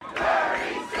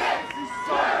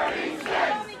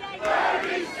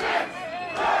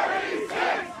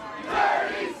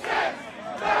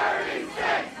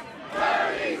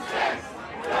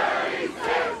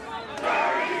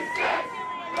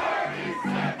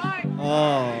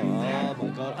Oh my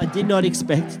God. I did not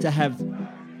expect to have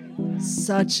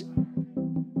such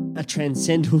a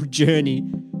transcendental journey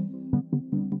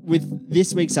with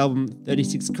this week's album,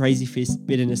 36 Crazy Fist,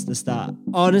 Bitterness the Start.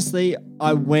 Honestly,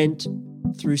 I went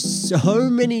through so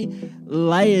many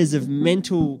layers of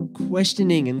mental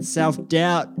questioning and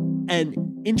self-doubt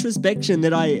and introspection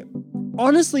that I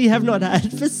honestly have not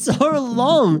had for so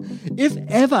long, if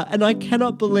ever. And I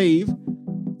cannot believe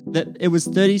that it was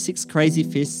 36 Crazy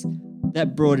Fists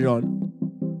that brought it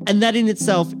on. And that in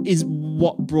itself is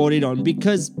what brought it on,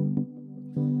 because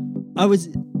I was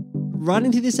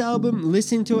running to this album,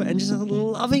 listening to it, and just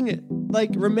loving it.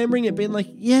 Like, remembering it, being like,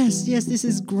 yes, this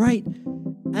is great.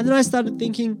 And then I started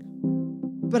thinking,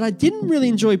 but I didn't really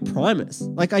enjoy Primus.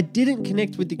 Like, I didn't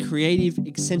connect with the creative,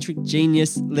 eccentric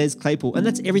genius Les Claypool. And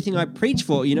that's everything I preach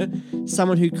for, you know?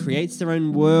 Someone who creates their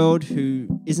own world,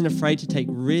 who isn't afraid to take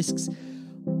risks.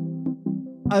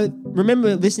 I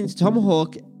remember listening to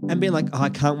Tomahawk and being like, oh, I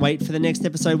can't wait for the next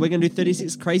episode. We're going to do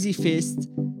 36 Crazy Fists.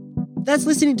 That's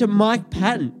listening to Mike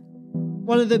Patton,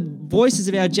 one of the voices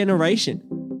of our generation,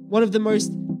 one of the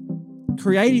most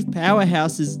creative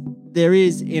powerhouses there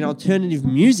is in alternative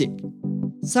music.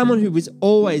 Someone who was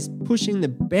always pushing the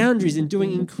boundaries and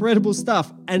doing incredible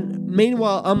stuff. And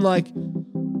meanwhile, I'm like,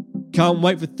 can't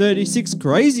wait for 36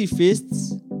 Crazy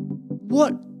Fists.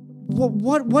 What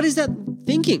is that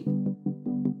thinking?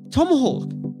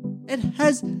 Tomahawk. It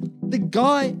has the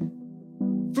guy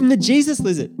from the Jesus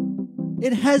Lizard.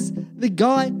 It has the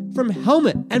guy from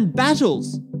Helmet and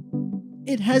Battles.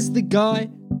 It has the guy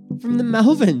from the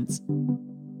Melvins.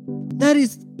 That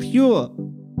is pure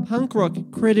punk rock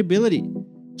credibility.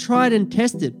 Tried and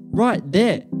tested right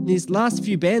there in these last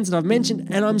few bands that I've mentioned,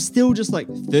 and I'm still just like,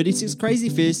 36 Crazy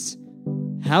Fists.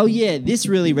 Hell yeah, this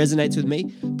really resonates with me,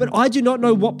 but I do not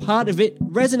know what part of it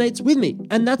resonates with me.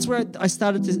 And that's where I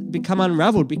started to become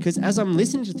unraveled, because as I'm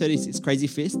listening to 36 Crazy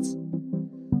Fists,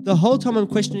 the whole time I'm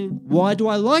questioning, why do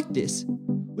I like this?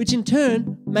 Which in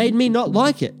turn made me not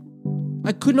like it.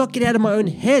 I could not get out of my own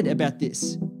head about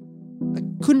this. I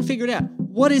couldn't figure it out.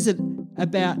 What is it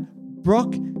about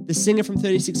Brock, the singer from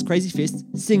 36 Crazy Fists,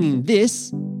 singing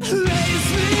this?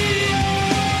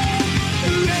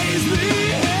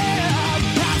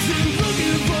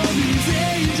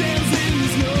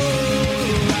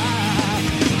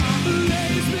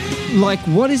 Like,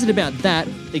 what is it about that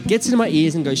gets into my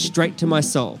ears and goes straight to my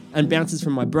soul and bounces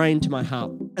from my brain to my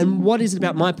heart? And what is it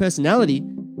about my personality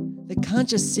that can't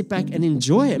just sit back and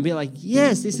enjoy it and be like,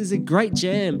 yes, this is a great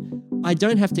jam. I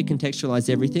don't have to contextualize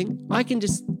everything. I can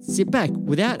just sit back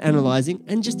without analyzing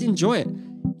and just enjoy it.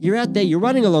 You're out there, you're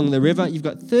running along the river, you've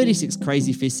got 36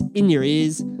 Crazy Fists in your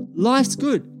ears. Life's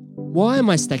good. Why am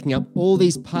I stacking up all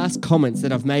these past comments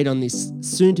that I've made on this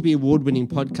soon-to-be award-winning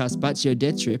podcast, Butts Your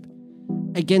Death Trip,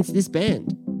 against this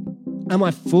band? Am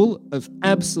I full of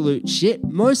absolute shit?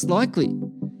 Most likely.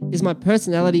 Is my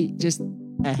personality just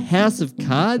a house of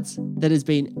cards that has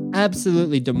been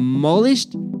absolutely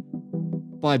demolished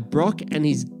by Brock and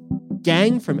his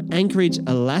gang from Anchorage,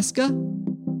 Alaska?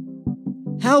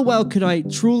 How well could I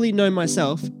truly know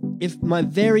myself if my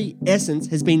very essence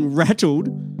has been rattled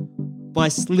by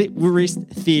slit wrist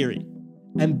theory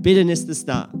and bitterness the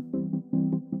start?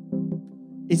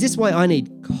 Is this why I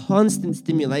need constant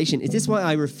stimulation? Is this why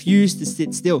I refuse to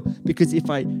sit still? Because if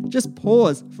I just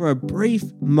pause for a brief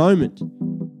moment,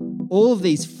 all of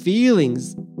these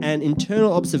feelings and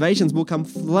internal observations will come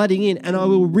flooding in, and I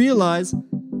will realize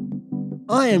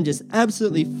I am just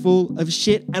absolutely full of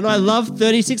shit, and I love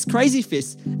 36 Crazy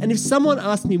Fists. And if someone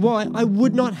asked me why, I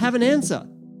would not have an answer.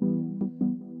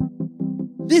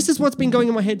 This is what's been going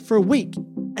in my head for a week,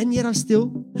 and yet I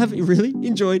still have really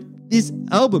enjoyed this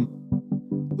album.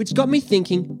 Which got me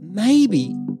thinking,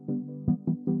 maybe,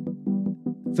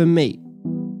 for me,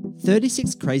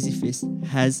 36 Crazy Fists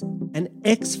has an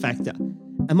X factor.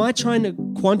 Am I trying to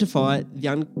quantify the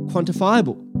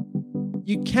unquantifiable?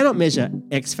 You cannot measure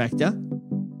X factor.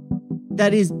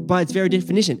 That is, by its very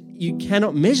definition, you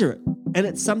cannot measure it. And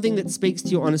it's something that speaks to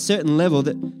you on a certain level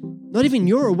that not even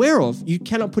you're aware of. You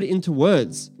cannot put it into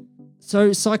words.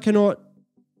 So, Psychonaut,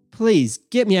 please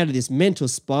get me out of this mental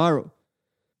spiral.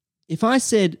 If I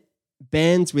said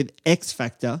bands with X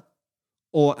factor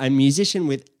or a musician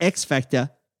with X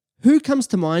factor, who comes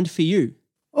to mind for you?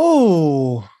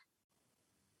 Oh,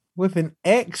 with an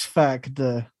X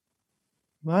factor.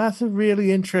 Well, that's a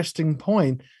really interesting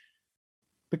point.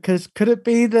 Because could it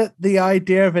be that the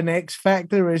idea of an X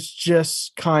factor is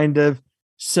just kind of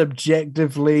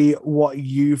subjectively what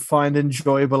you find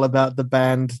enjoyable about the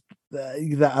band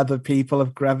that other people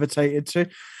have gravitated to?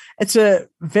 It's a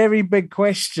very big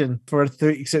question for a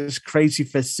 36 Crazy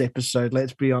Fists episode,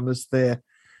 let's be honest there.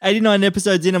 89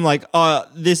 episodes in, I'm like, oh,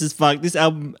 this is fucked. This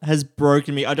album has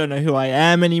broken me. I don't know who I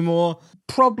am anymore.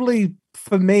 Probably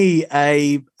for me,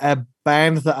 a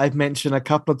band that I've mentioned a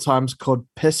couple of times called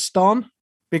Piston,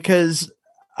 because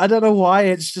I don't know why,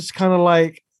 it's just kind of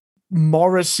like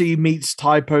Morrissey meets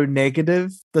Typo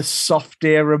Negative, the soft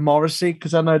era Morrissey,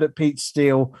 because I know that Pete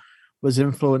Steele was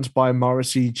influenced by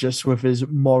Morrissey just with his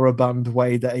moribund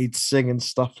way that he'd sing and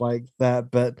stuff like that.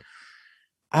 But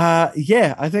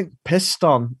yeah, I think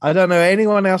Piston. I don't know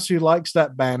anyone else who likes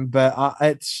that band, but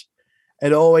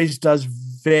it always does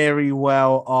very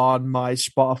well on my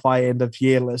Spotify end of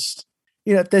year list.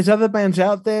 You know, there's other bands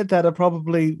out there that are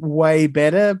probably way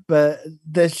better, but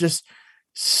there's just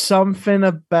something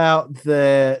about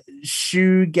the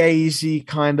shoegazy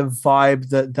kind of vibe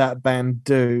that band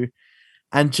do,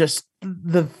 and just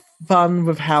the fun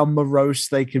with how morose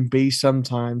they can be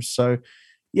sometimes. So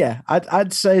yeah,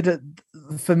 I'd say that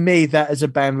for me, that is a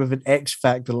band with an X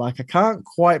factor. Like, I can't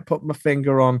quite put my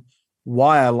finger on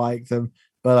why I like them,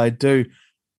 but I do.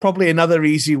 Probably another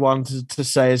easy one to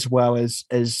say as well is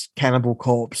Cannibal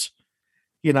Corpse.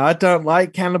 You know, I don't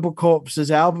like Cannibal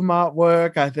Corpse's album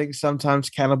artwork. I think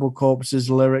sometimes Cannibal Corpse's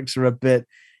lyrics are a bit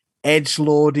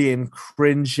edgelordy and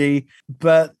cringy,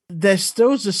 but there's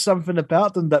still just something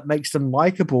about them that makes them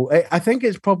likable. I think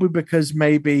it's probably because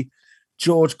maybe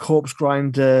George Corpse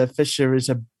Grinder Fisher is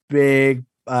a big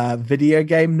video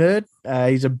game nerd.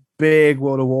 He's a big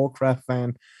World of Warcraft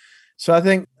fan. So I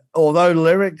think although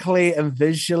lyrically and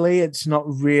visually it's not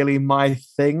really my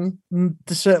thing,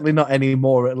 certainly not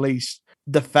anymore at least,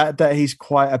 the fact that he's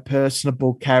quite a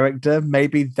personable character,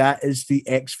 maybe that is the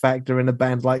X factor in a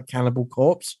band like Cannibal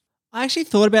Corpse. I actually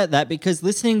thought about that because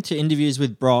listening to interviews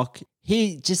with Brock,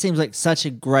 he just seems like such a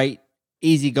great,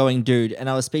 easygoing dude. And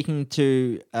I was speaking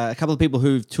to a couple of people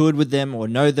who've toured with them or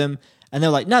know them, and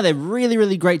they're like, no, they're really,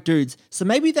 really great dudes. So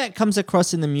maybe that comes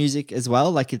across in the music as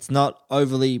well. Like, it's not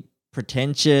overly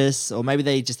pretentious, or maybe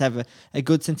they just have a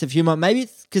good sense of humor. Maybe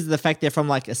it's because of the fact they're from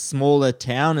like a smaller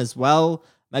town as well.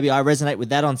 Maybe I resonate with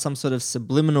that on some sort of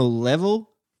subliminal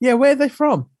level. Yeah, where are they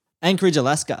from? Anchorage,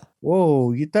 Alaska.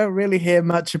 Whoa, you don't really hear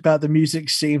much about the music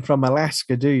scene from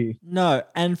Alaska, do you? No,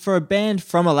 and for a band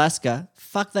from Alaska,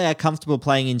 fuck, they are comfortable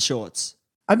playing in shorts.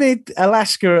 I mean,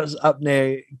 Alaska is up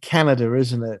near Canada,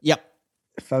 isn't it? Yep.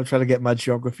 If I'm trying to get my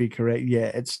geography correct,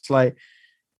 yeah, it's like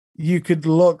you could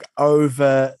look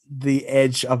over the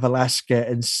edge of Alaska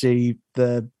and see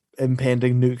the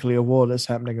impending nuclear war that's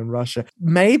happening in Russia.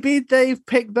 Maybe they've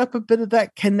picked up a bit of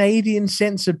that Canadian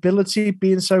sensibility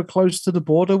being so close to the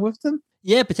border with them.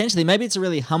 Yeah, potentially. Maybe it's a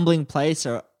really humbling place,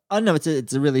 or I don't know,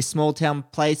 it's a really small town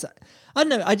place. I don't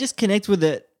know. I just connect with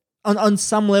it on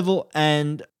some level,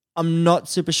 and I'm not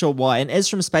super sure why. And Ez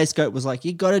from Space Goat was like,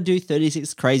 you got to do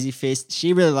 36 Crazy Fist.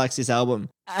 She really likes this album.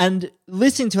 And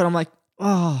listening to it, I'm like,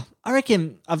 oh, I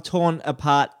reckon I've torn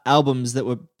apart albums that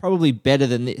were probably better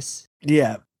than this.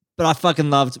 Yeah. But I fucking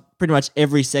loved pretty much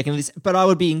every second of this. But I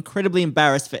would be incredibly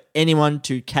embarrassed for anyone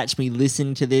to catch me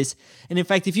listening to this. And in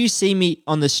fact, if you see me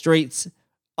on the streets,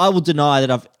 I will deny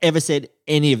that I've ever said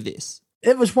any of this.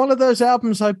 It was one of those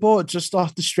albums I bought just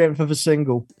off the strength of a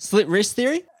single. Slit Wrist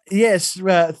Theory? Yes,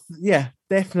 yeah,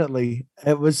 definitely.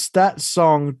 It was that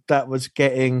song that was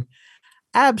getting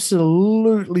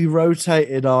absolutely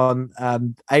rotated on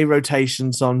A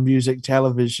rotations on music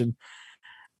television.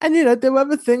 And, you know, there were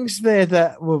other things there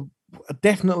that were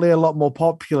definitely a lot more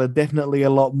popular, definitely a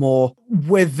lot more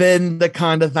within the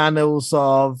kind of annals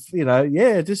of, you know,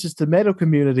 yeah, this is the metal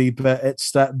community, but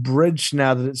it's that bridge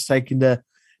now that it's taken the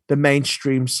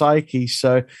mainstream psyche.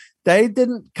 So they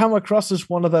didn't come across as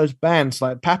one of those bands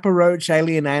like Papa Roach,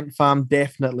 Alien Ant Farm,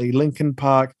 definitely, Linkin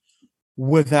Park,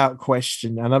 without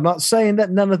question. And I'm not saying that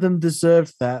none of them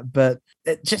deserved that, but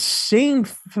it just seemed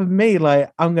for me like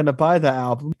I'm going to buy that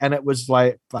album. And it was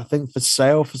like, I think for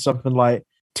sale for something like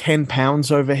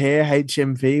 £10 over here,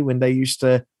 HMV, when they used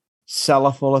to sell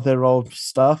off all of their old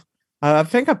stuff. I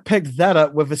think I picked that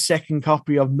up with a second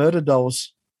copy of Murder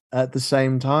Dolls at the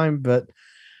same time. But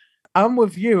I'm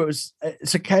with you.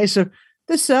 It's a case of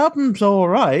this album's all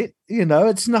right. You know,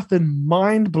 it's nothing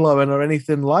mind-blowing or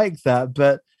anything like that,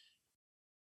 but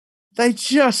they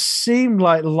just seem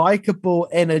like likable,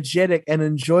 energetic, and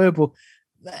enjoyable,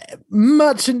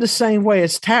 much in the same way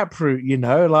as Taproot, you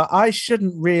know? Like, I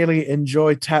shouldn't really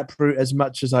enjoy Taproot as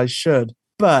much as I should,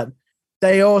 but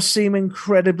they all seem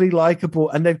incredibly likable,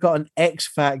 and they've got an X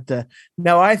factor.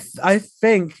 Now, I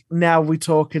think now we're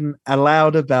talking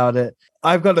aloud about it,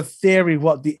 I've got a theory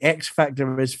what the X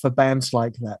factor is for bands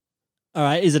like that. All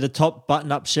right, is it a top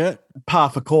button-up shirt? Par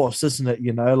for course, isn't it?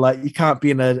 You know, like, you can't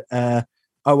be in a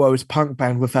OO's punk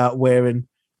band without wearing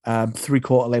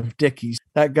three-quarter length Dickies.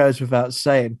 That goes without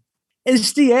saying.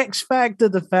 Is the X factor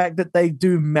the fact that they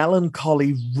do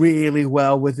melancholy really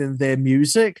well within their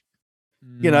music?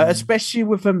 You know, especially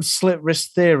with Slit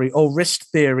Wrist Theory, or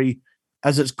Wrist Theory,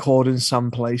 as it's called in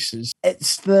some places.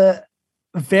 It's the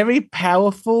very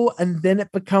powerful, and then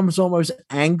it becomes almost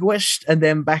anguished, and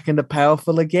then back into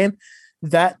powerful again.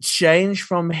 That change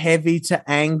from heavy to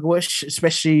anguish,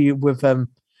 especially with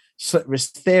Slit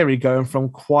Wrist Theory going from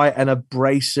quite an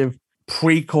abrasive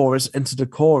pre-chorus into the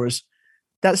chorus.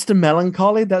 That's the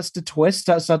melancholy, that's the twist.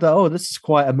 That's like, oh, this is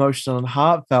quite emotional and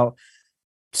heartfelt.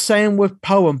 Same with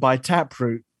Poem by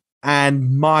Taproot,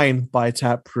 and Mine by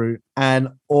Taproot, and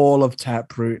all of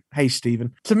Taproot. Hey,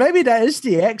 Stephen. So maybe that is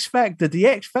the X factor. The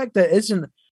X factor isn't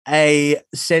a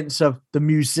sense of the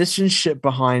musicianship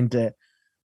behind it.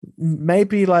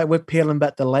 Maybe like we're peeling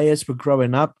back the layers, we're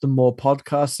growing up, the more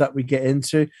podcasts that we get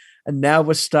into, and now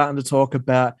we're starting to talk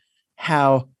about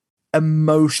how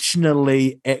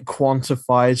emotionally it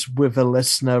quantifies with a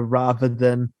listener rather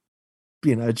than,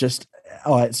 you know, just,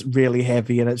 oh, it's really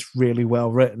heavy and it's really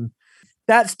well written.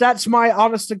 That's my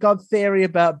honest to God theory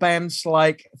about bands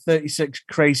like 36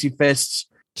 Crazy Fists.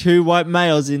 Two white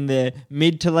males in their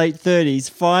mid to late 30s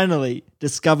finally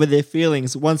discover their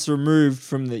feelings once removed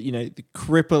from the, you know, the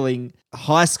crippling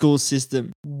high school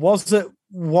system. Was it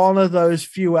one of those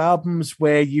few albums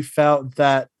where you felt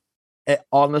that it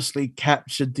honestly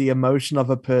captured the emotion of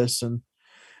a person?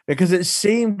 Because it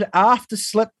seemed after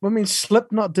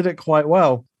Slipknot did it quite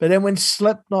well. But then when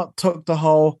Slipknot took the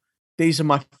whole, these are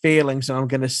my feelings and I'm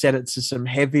going to set it to some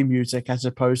heavy music as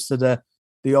opposed to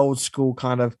the old school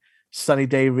kind of Sunny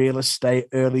Day Real Estate,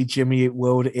 early Jimmy Eat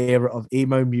World era of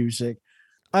emo music.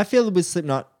 I feel with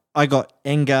Slipknot, I got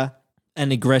anger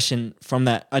and aggression from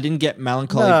that. I didn't get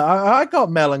melancholy. No, I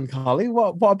got melancholy.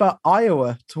 What about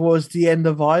Iowa? Towards the end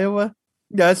of Iowa?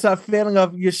 Yeah, it's that feeling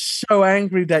of you're so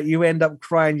angry that you end up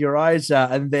crying your eyes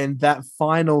out, and then that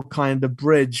final kind of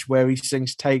bridge where he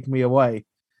sings "Take Me Away."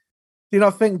 Do you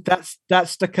not think that's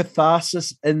the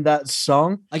catharsis in that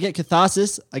song? I get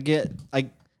catharsis. I get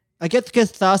the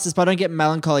catharsis, but I don't get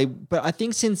melancholy. But I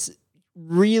think since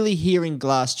really hearing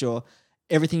Glassjaw,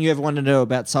 Everything You Ever Want to Know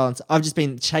About Silence, I've just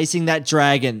been chasing that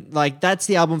dragon. Like, that's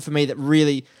the album for me that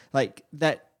really, like,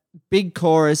 that big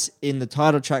chorus in the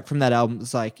title track from that album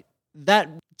was like, that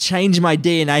changed my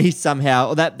DNA somehow,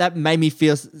 or that made me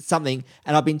feel something.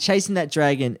 And I've been chasing that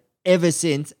dragon ever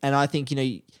since. And I think, you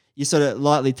know, you sort of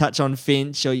lightly touch on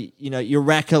Finch, or, you know, you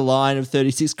rack a line of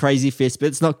 36 Crazy Fists, but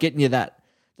it's not getting you that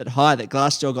high that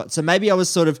Glassjaw got. So maybe I was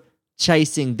sort of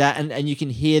chasing that, and you can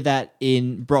hear that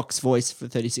in Brock's voice for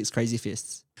 36 Crazy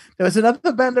Fists. There was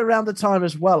another band around the time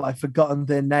as well. I've forgotten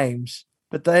their names,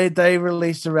 but they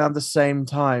released around the same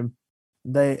time.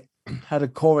 They had a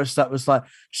chorus that was like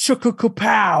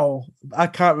 "Shukukupow." I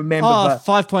can't remember. Oh,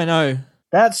 5.0.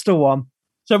 That's the one.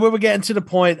 So we were getting to the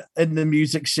point in the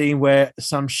music scene where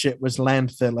some shit was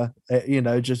landfiller. You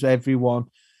know, just everyone.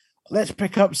 Let's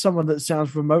pick up someone that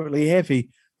sounds remotely heavy.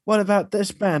 What about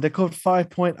this band? They're called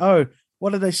 5.0.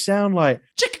 What do they sound like?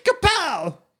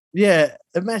 Chicka-kapow! Yeah,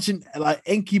 imagine like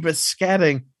Incubus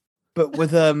scatting, but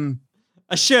with a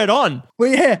shirt on.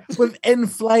 Well, yeah, with In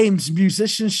Flames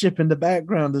musicianship in the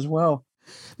background as well.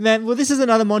 Man, well, this is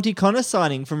another Monty Connor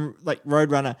signing from like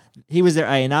Roadrunner. He was their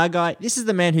A&R guy. This is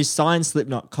the man who signed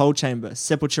Slipknot, Cold Chamber,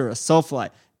 Sepultura, Soulfly,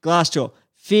 Glassjaw,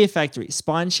 Fear Factory,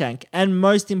 Spineshank, and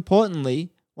most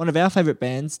importantly, one of our favorite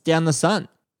bands, Down the Sun.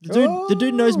 The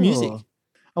dude knows music.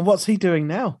 And what's he doing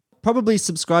now? Probably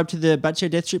subscribe to the Batcho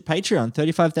Death Trip Patreon.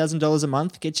 $35,000 a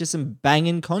month, get you some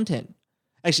banging content.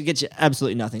 Actually, get you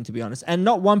absolutely nothing, to be honest. And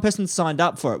not one person signed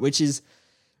up for it, which is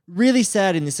really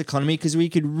sad in this economy because we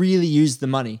could really use the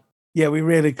money. Yeah, we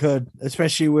really could,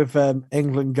 especially with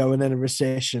England going in a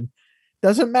recession.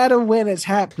 Doesn't matter when it's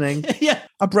happening. Yeah.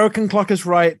 A broken clock is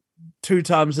right 2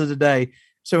 times a day.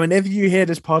 So whenever you hear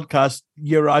this podcast,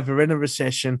 you're either in a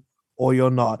recession or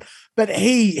you're not. But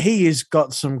he has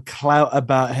got some clout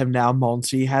about him now,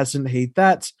 Monty, hasn't he?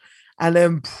 That's an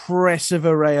impressive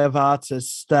array of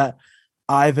artists that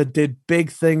either did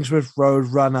big things with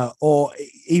Roadrunner or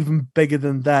even bigger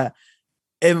than that,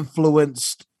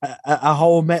 influenced a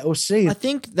whole metal scene. I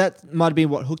think that might have been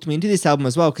what hooked me into this album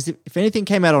as well, because if anything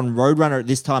came out on Roadrunner at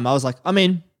this time, I was like, I'm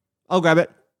in. I'll grab it.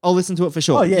 I'll listen to it for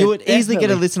sure. Oh, yeah, you would definitely. easily get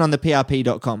a listen on the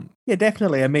PRP.com. Yeah,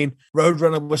 definitely. I mean,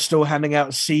 Roadrunner was still handing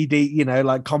out CD, you know,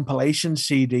 like compilation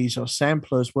CDs or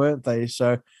samplers, weren't they?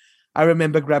 So I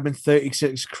remember grabbing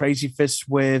 36 Crazy Fists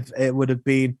with, it would have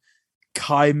been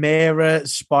Chimera,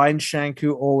 Spineshank,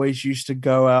 who always used to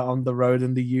go out on the road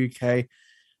in the UK.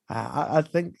 I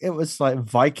think it was like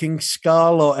Viking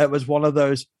Skull, or it was one of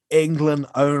those England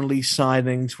only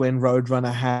signings when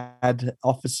Roadrunner had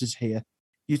offices here.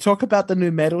 You talk about the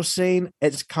new metal scene,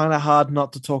 it's kind of hard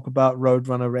not to talk about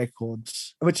Roadrunner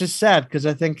Records, which is sad because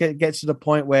I think it gets to the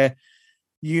point where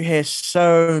you hear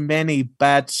so many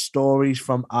bad stories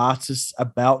from artists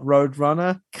about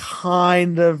Roadrunner,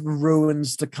 kind of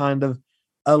ruins the kind of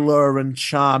allure and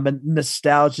charm and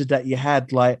nostalgia that you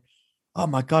had. Like, oh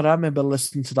my God, I remember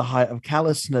listening to The Height of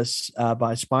Callousness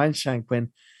by Spineshank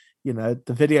when, you know,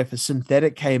 the video for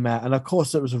Synthetic came out. And of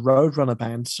course, it was a Roadrunner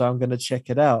band, so I'm going to check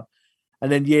it out.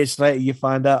 And then years later, you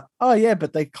find out, oh yeah,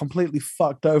 but they completely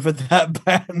fucked over that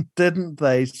band, didn't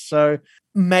they? So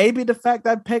maybe the fact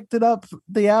I picked it up,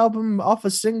 the album off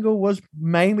a single, was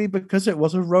mainly because it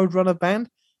was a Roadrunner band.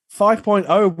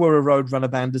 5.0 were a Roadrunner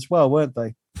band as well, weren't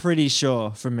they? Pretty sure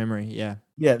from memory, yeah.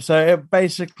 Yeah, so it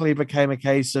basically became a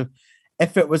case of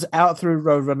if it was out through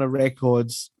Roadrunner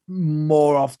Records,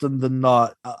 more often than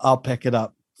not, I'll pick it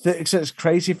up. 36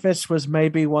 Crazy Fists was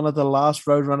maybe one of the last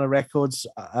Roadrunner Records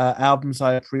albums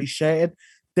I appreciated.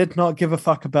 Did not give a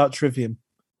fuck about Trivium.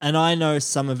 And I know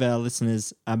some of our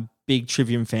listeners are big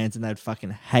Trivium fans and they'd fucking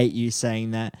hate you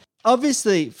saying that.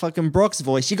 Obviously, fucking Brock's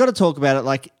voice, you got to talk about it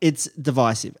like it's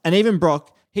divisive. And even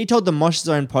Brock, he told the Mosh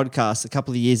Zone podcast a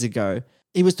couple of years ago,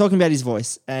 he was talking about his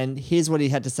voice and here's what he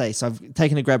had to say. So I've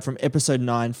taken a grab from episode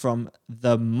 9 from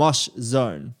the Mosh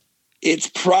Zone. It's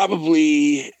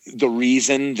probably the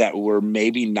reason that we're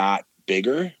maybe not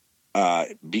bigger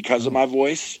because of my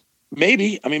voice.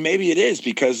 Maybe. I mean, maybe it is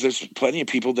because there's plenty of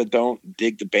people that don't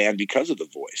dig the band because of the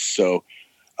voice. So,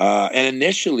 and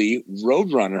initially,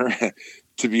 Roadrunner,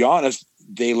 to be honest,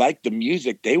 they liked the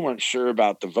music. They weren't sure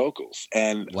about the vocals.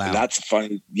 And that's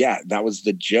funny. Yeah, that was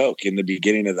the joke in the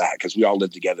beginning of that because we all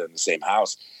lived together in the same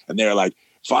house. And they're like,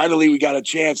 finally, we got a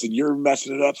chance and you're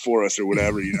messing it up for us or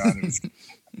whatever, you know.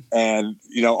 And,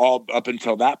 you know, all up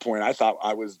until that point, I thought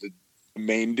I was the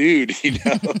main dude, you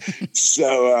know.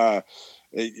 So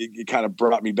it kind of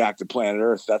brought me back to planet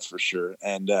Earth, that's for sure.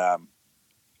 And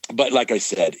but like I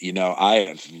said, you know, I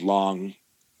have long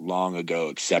ago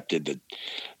accepted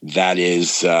that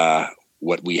is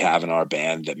what we have in our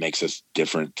band that makes us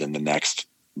different than the next.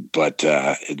 But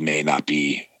it may not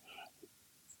be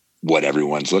what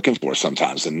everyone's looking for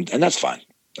sometimes. And that's fine.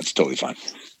 That's totally fine.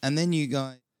 And then you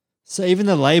guys. So even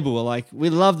the label were like, we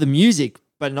love the music,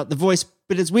 but not the voice.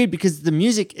 But it's weird because the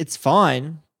music, it's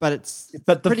fine, but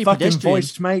the pretty fucking pedestrian.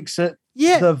 voice makes it.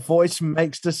 Yeah. The voice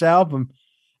makes this album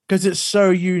because it's so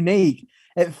unique.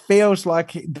 It feels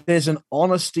like there's an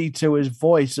honesty to his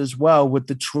voice as well with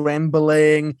the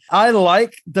trembling. I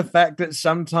like the fact that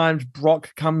sometimes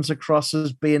Brock comes across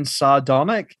as being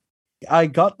sardonic. I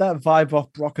got that vibe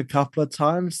off Brock a couple of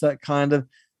times, that kind of,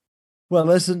 well,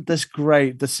 isn't this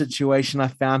great, the situation I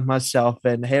found myself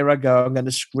in? Here I go, I'm going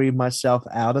to scream myself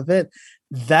out of it.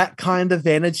 That kind of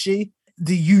energy,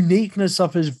 the uniqueness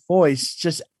of his voice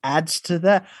just adds to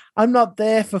that. I'm not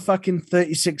there for fucking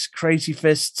 36 Crazy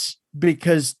Fists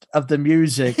because of the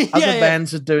music. Other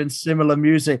bands are doing similar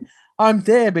music. I'm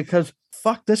there because,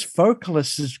 fuck, this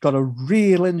vocalist has got a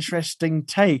real interesting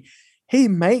take. He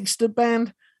makes the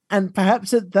band. And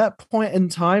perhaps at that point in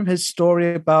time, his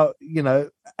story about, you know,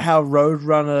 how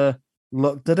Roadrunner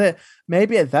looked at it,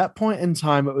 maybe at that point in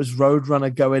time, it was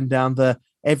Roadrunner going down the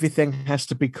everything has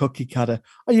to be cookie cutter.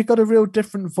 Oh, you got a real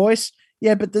different voice?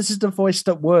 Yeah, but this is the voice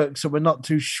that works, so we're not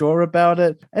too sure about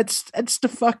it. It's the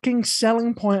fucking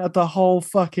selling point of the whole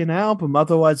fucking album.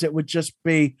 Otherwise, it would just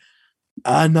be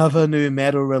another new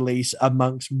metal release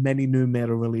amongst many new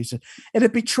metal releases.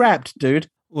 It'd be Trapped, dude.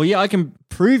 Well, yeah, I can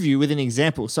prove you with an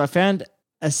example. So I found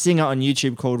a singer on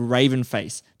YouTube called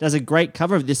Ravenface. Does a great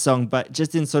cover of this song, but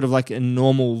just in sort of like a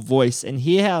normal voice. And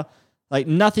hear how, like,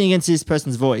 nothing against this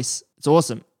person's voice. It's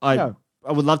awesome. I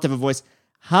would love to have a voice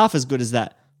half as good as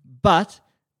that. But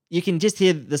you can just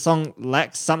hear the song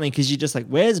lacks something because you're just like,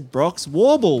 where's Brock's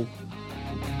warble?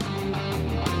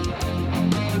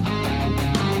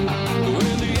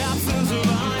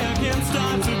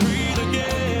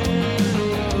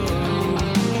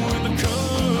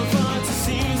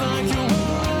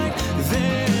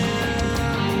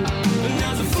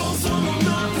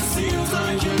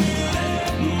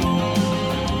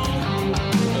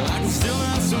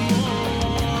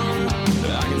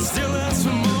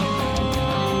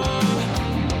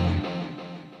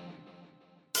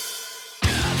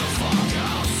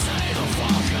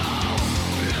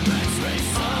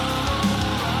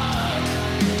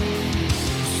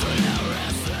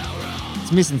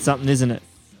 Missing something, isn't it?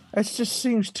 It just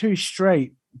seems too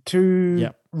straight, too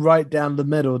right down the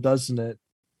middle, doesn't it?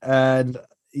 And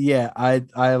yeah,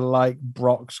 I like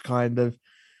Brock's kind of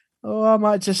Oh, I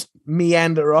might just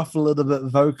meander off a little bit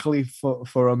vocally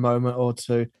for a moment or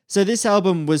two. So this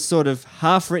album was sort of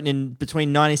half written in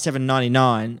between 97 and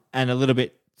 99 and a little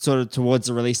bit sort of towards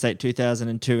the release date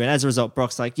 2002. And as a result,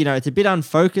 Brock's like, it's a bit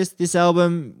unfocused, this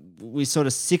album. We're sort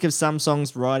of sick of some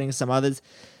songs, writing some others.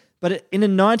 But in a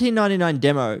 1999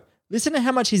 demo, listen to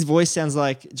how much his voice sounds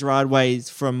like Gerard Way's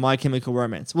from My Chemical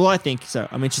Romance. Well, I think so.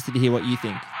 I'm interested to hear what you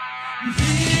think.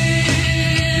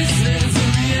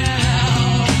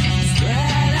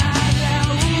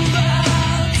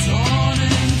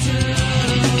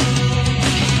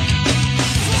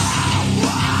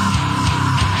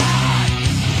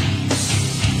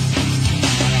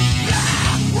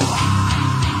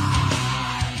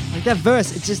 That verse,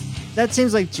 that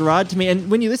seems like Gerard to me. And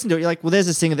when you listen to it, you're like, well, there's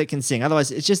a singer that can sing. Otherwise,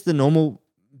 it's just the normal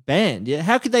band. Yeah,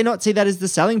 how could they not see that as the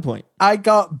selling point? I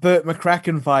got Burt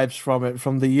McCracken vibes from it,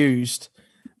 from The Used,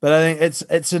 but I think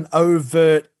it's an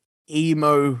overt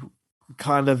emo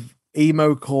kind of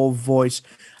emo core voice.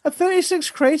 Are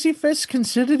 36 Crazy Fists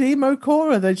considered emo core,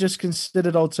 or are they just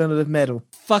considered alternative metal?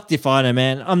 Fucked if I know,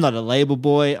 man. I'm not a label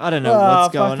boy. I don't know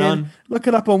what's going on. Look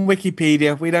it up on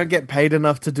Wikipedia. We don't get paid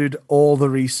enough to do all the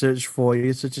research for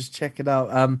you, so just check it out.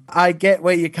 I get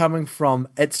where you're coming from.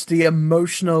 It's the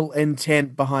emotional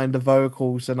intent behind the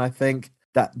vocals, and I think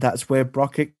that's where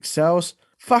Brock excels.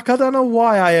 Fuck, I don't know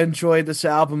why I enjoyed this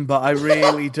album, but I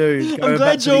really do. I'm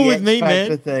glad you're with me,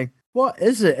 man. Thing. What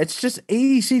is it? It's just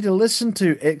easy to listen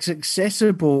to. It's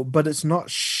accessible, but it's not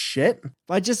shit.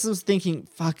 I just was thinking,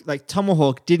 fuck, like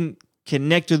Tomahawk didn't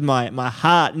connect with my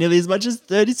heart nearly as much as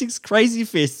 36 Crazy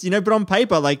Fists, but on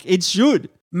paper, like, it should.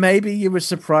 Maybe you were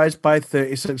surprised by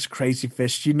 36 Crazy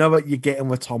Fists. You know what you're getting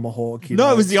with Tomahawk.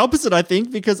 No, it was the opposite, I think,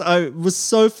 because I was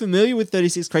so familiar with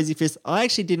 36 Crazy Fists, I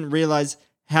actually didn't realize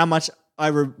how much I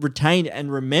retained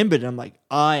and remembered. I'm like,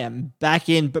 I am back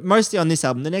in, but mostly on this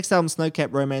album. The next album, Snowcap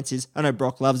Romance, I know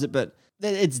Brock loves it, but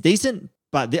it's decent.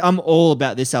 But I'm all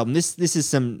about this album. This is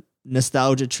some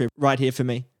nostalgia trip right here for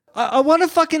me. I want a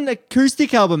fucking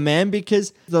acoustic album, man,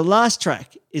 because the last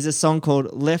track is a song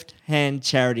called Left Hand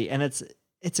Charity, and it's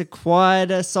a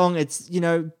quieter song. It's,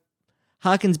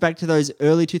 harkens back to those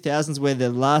early 2000s where the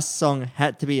last song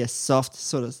had to be a soft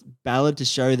sort of ballad to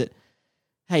show that,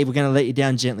 hey, we're going to let you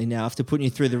down gently now after putting you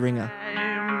through the ringer.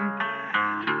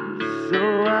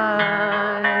 So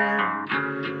I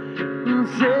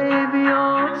save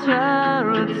your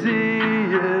charity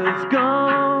is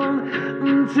gone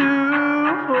to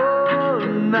fall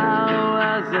now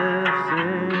as it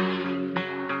seems.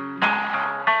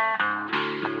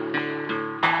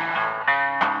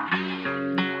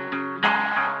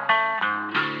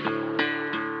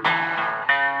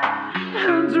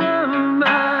 And run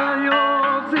by your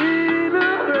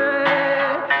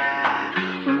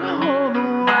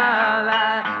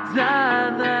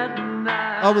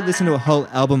I would listen to a whole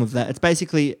album of that. It's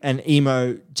basically an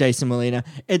emo Jason Molina.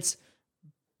 It's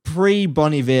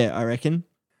pre-Bon Iver, I reckon.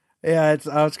 Yeah,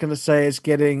 I was going to say it's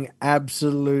getting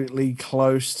absolutely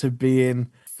close to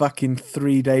being fucking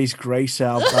 3 Days Grace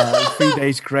album, 3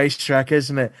 Days Grace track,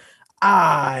 isn't it?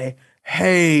 I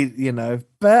hate,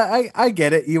 but I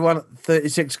get it. You want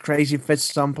 36 Crazy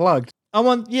Fists Unplugged. I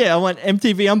want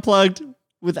MTV Unplugged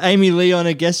with Amy Lee on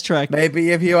a guest track.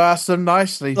 Maybe if you ask them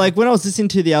nicely. Like when I was listening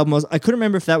to the album, I couldn't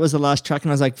remember if that was the last track,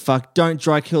 and I was like, fuck, don't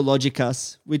Dry Kill Logic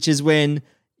us, which is when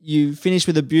you finish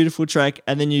with a beautiful track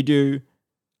and then you do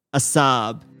a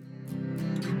Saab.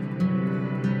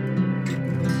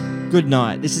 Good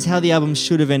night. This is how the album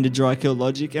should have ended Dry Kill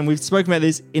Logic, and we've spoken about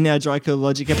this in our Dry Kill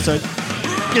Logic episode,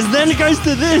 because then it goes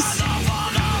to this.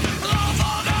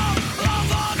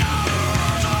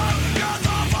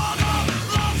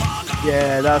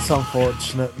 Yeah, that's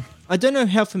unfortunate. I don't know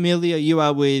how familiar you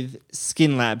are with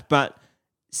Skin Lab, but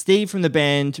Steve from the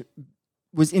band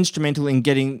was instrumental in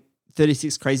getting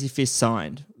 36 Crazy Fists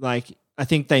signed. Like, I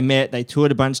think they met, they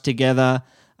toured a bunch together.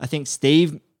 I think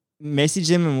Steve messaged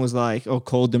them and was like, or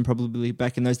called them probably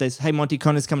back in those days, hey, Monty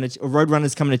Connor's coming or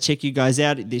Roadrunner's coming to check you guys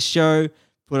out at this show,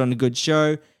 put on a good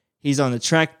show. He's on the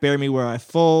track, Bury Me Where I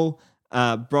Fall.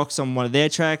 Brock's on one of their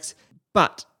tracks.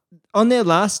 But on their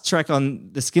last track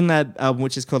on the Skin Lab album,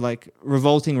 which is called like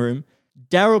Revolting Room,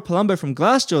 Daryl Palumbo from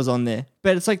Glassjaw's on there.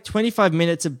 But it's like 25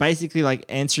 minutes of basically like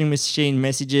answering machine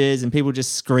messages and people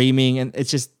just screaming, and it's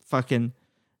just fucking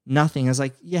nothing. I was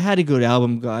like, you had a good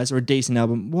album, guys, or a decent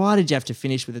album. Why did you have to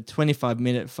finish with a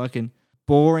 25-minute fucking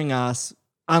boring ass,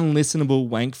 unlistenable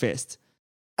wank fest?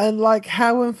 And like,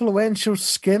 how influential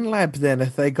Skin Lab then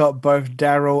if they got both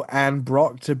Daryl and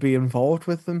Brock to be involved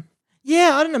with them?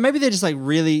 Yeah, I don't know. Maybe they're just like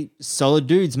really solid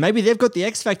dudes. Maybe they've got the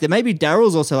X factor. Maybe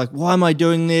Daryl's also like, why am I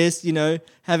doing this? You know,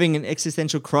 having an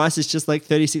existential crisis just like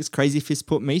 36 Crazy Fists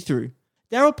put me through.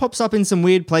 Daryl pops up in some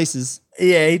weird places.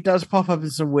 Yeah, he does pop up in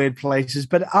some weird places,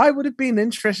 but I would have been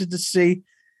interested to see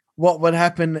what would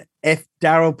happen if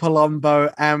Daryl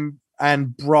Palumbo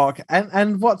and Brock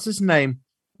and what's his name?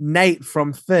 Nate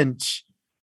from Finch.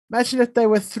 Imagine if there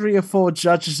were 3 or 4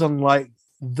 judges on like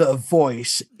The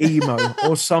Voice, emo,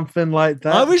 or something like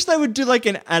that. I wish they would do like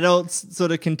an adult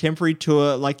sort of contemporary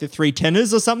tour, like the Three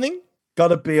Tenors or something.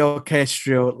 Gotta be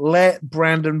orchestral. Let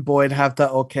Brandon Boyd have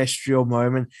that orchestral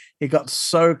moment. He got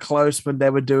so close when they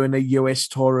were doing a US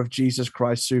tour of Jesus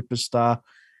Christ Superstar.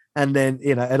 And then,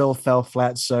 you know, it all fell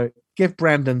flat. So give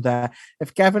Brandon that.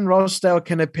 If Gavin Rossdale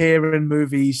can appear in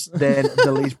movies, then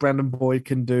the least Brandon Boyd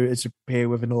can do is appear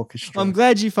with an orchestra. I'm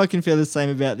glad you fucking feel the same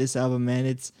about this album, man.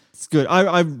 It's good.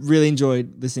 I really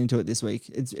enjoyed listening to it this week.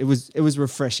 It was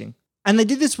refreshing. And they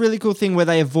did this really cool thing where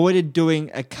they avoided doing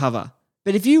a cover.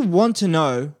 But if you want to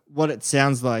know what it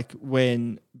sounds like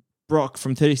when Brock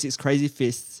from 36 Crazy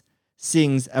Fists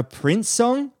sings a Prince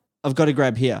song, I've got to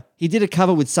grab here. He did a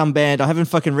cover with some band. I haven't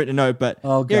fucking written a note, but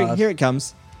here it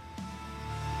comes.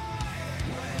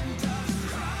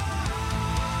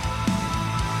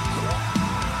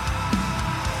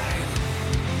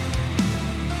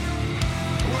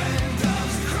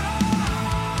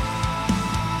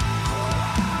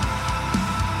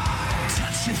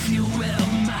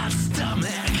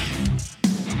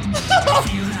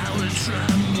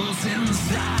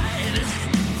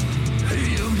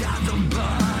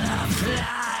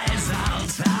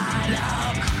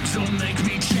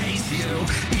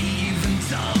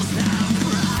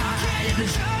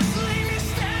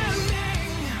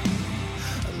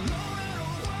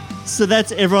 So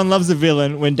that's Everyone Loves a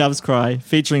Villain When Doves Cry,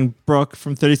 featuring Brock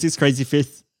from 36 Crazy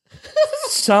Fists.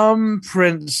 Some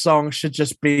Prince songs should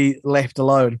just be left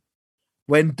alone.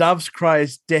 When Doves Cry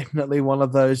is definitely one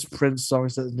of those Prince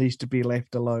songs that needs to be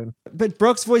left alone. But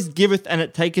Brock's voice giveth and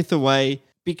it taketh away,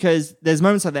 because there's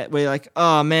moments like that where you're like,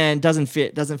 oh man, doesn't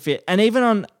fit. And even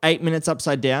on 8 Minutes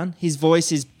Upside Down, his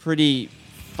voice is pretty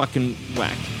fucking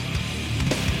whack.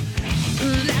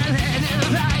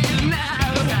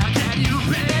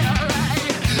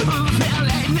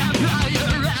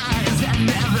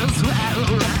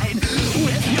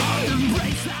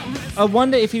 I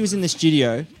wonder if he was in the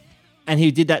studio and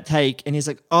he did that take and he's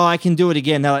like, oh, I can do it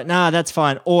again. They're like, nah, that's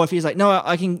fine. Or if he's like, no,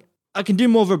 I can do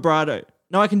more vibrato.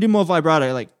 No, I can do more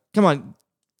vibrato. Like, come on,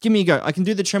 give me a go. I can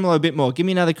do the tremolo a bit more. Give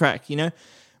me another crack, you know?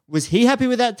 Was he happy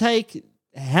with that take?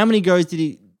 How many goes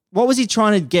what was he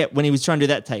trying to get when he was trying to do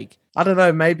that take? I don't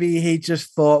know. Maybe he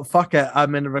just thought, fuck it,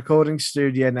 I'm in a recording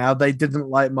studio now. They didn't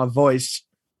like my voice.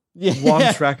 Yeah.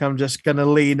 One track, I'm just going to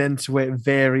lean into it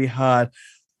very hard.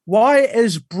 Why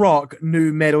is Brock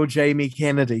new metal Jamie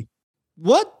Kennedy?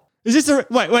 What? Is this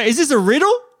is this a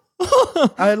riddle?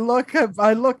 I look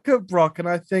at Brock and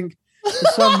I think for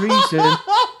some reason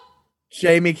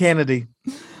Jamie Kennedy.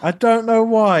 I don't know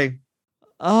why.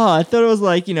 Oh, I thought it was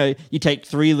like, you know, you take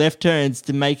 3 left turns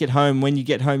to make it home. When you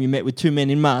get home, you met with 2 men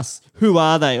in masks. Who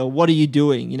are they, or what are you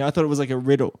doing? You know, I thought it was like a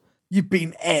riddle. You've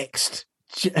been X'd.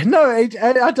 No, I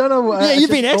don't know. Yeah,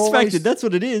 you've been X-Facted. That's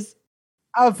what it is.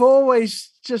 I've always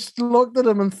just looked at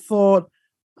him and thought,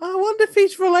 I wonder if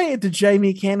he's related to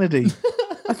Jamie Kennedy.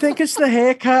 I think it's the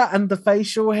haircut and the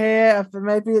facial hair.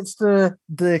 Maybe it's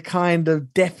the kind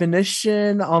of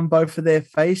definition on both of their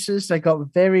faces. They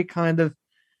got very kind of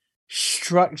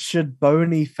structured,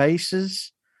 bony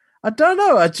faces. I don't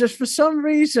know. I just, for some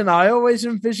reason, I always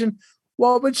envision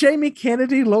what would Jamie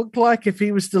Kennedy look like if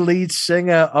he was the lead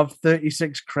singer of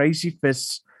 36 Crazy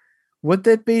Fists. Would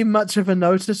there be much of a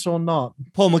notice or not?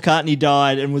 Paul McCartney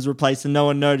died and was replaced and no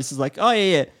one noticed. It's like, oh,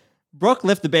 yeah. Brock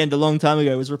left the band a long time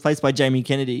ago, was replaced by Jamie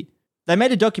Kennedy. They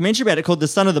made a documentary about it called The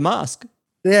Son of the Mask.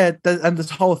 Yeah, and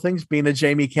this whole thing's been a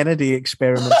Jamie Kennedy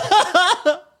experiment.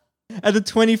 At the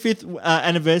 25th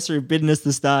anniversary of Bitterness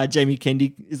the Star, Jamie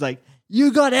Kennedy is like,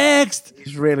 you got X'd.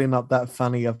 He's really not that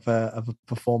funny of a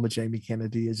performer, Jamie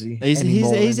Kennedy, is he?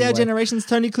 He's our generation's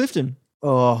Tony Clifton.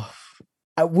 Oh,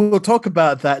 we'll talk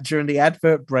about that during the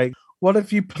advert break. What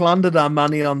have you plundered our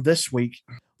money on this week?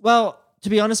 Well, to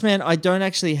be honest, man, I don't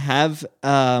actually have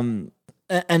an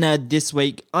ad this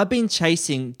week. I've been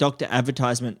chasing Dr.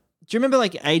 Advertisement. Do you remember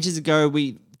like ages ago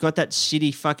we got that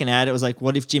shitty fucking ad? It was like,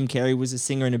 what if Jim Carrey was a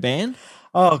singer in a band?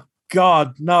 Oh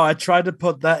God, no! I tried to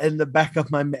put that in the back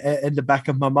of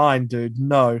my mind, dude.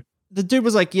 No. The dude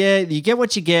was like, yeah, you get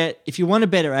what you get. If you want a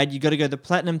better ad, you got to go the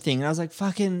platinum thing. And I was like,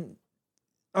 fucking,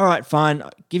 all right, fine.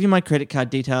 I'll give you my credit card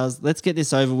details. Let's get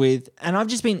this over with. And I've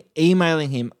just been emailing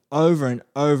him over and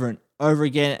over and over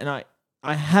again, and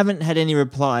I haven't had any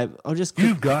reply. I'll just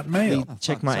You've got mail.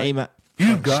 check my email.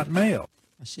 You've got mail.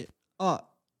 Oh, shit. Oh,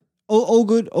 all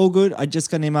good, all good. I just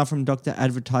got an email from Dr.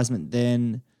 Advertisement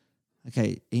then.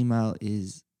 Okay, email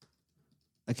is...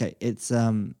 Okay, it's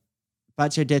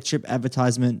Bachelor Death Trip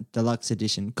Advertisement Deluxe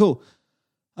Edition. Cool.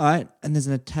 All right, and there's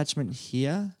an attachment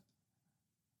here.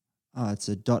 Oh, it's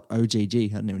a .ogg. I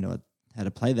don't even know how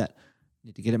to play that.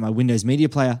 Need to get it in my Windows Media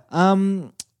Player.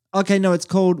 Okay, no, it's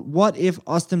called What If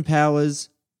Austin Powers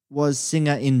Was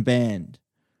Singer in Band?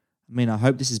 I mean, I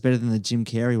hope this is better than the Jim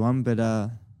Carrey one, but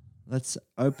let's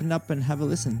open up and have a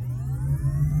listen.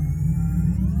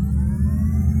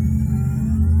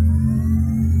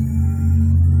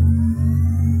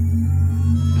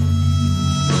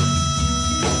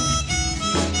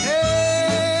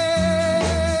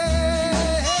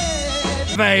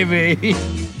 Baby.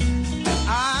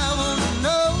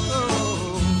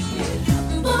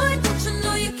 Boy, don't you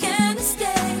know you can't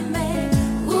escape me?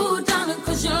 Ooh, darling,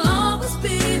 'cause you'll always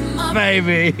be my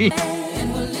Baby.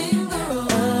 and we'll linger on.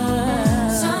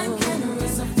 Shine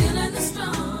cameras, I'm feeling it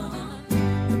strong.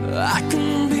 I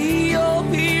can be your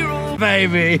hero.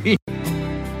 Baby.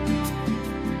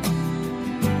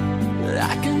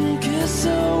 I can kiss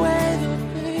away the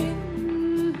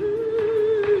pain.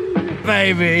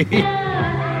 Baby.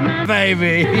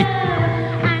 Baby.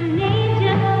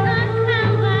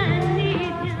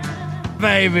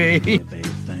 Baby.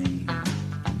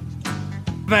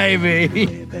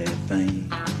 Baby.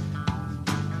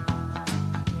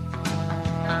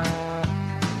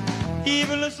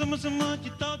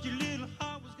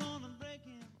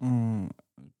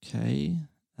 Okay.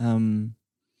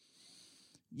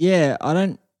 Yeah, I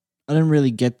don't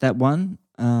really get that one.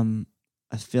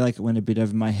 I feel like it went a bit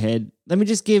over my head. Let me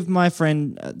just give my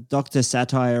friend Dr.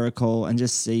 Satire a call and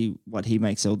just see what he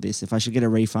makes of this. If I should get a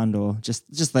refund or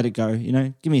just let it go, you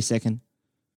know? Give me a second.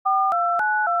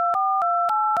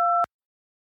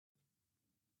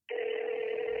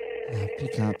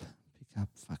 Pick up.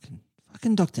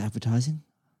 Fucking Dr. Advertising.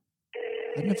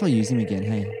 I don't know if I'll use him again,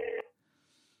 hey.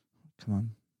 Come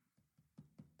on.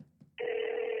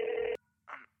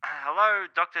 Hello,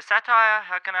 Dr. Satire.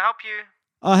 How can I help you?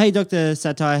 Oh, hey, Dr.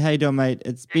 Satire. How you doing, mate?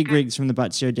 It's Big good. Rigs from the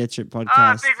Butt Show Death Trip podcast.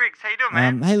 Ah, Big Rigs. How you doing,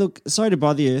 man? Hey, look, sorry to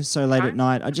bother you so late No, at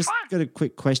night. I just fine. got a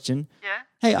quick question. Yeah?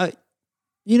 Hey,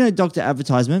 you know Dr.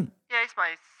 Advertisement? Yeah, he's my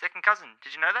second cousin.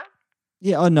 Did you know that?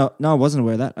 Yeah, oh, no, I wasn't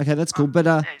aware of that. Okay, that's cool. But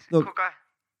Yeah, he's a look, cool guy.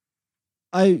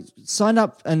 I signed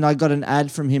up and I got an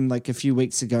ad from him like a few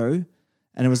weeks ago.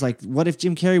 And it was like, what if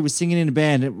Jim Carrey was singing in a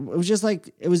band? It was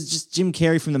just Jim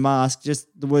Carrey from The Mask, just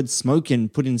the word smoking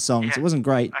put in songs. Yeah. It wasn't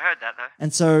great. I heard that, though.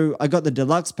 And so I got the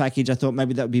deluxe package. I thought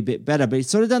maybe that would be a bit better, but it's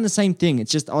sort of done the same thing.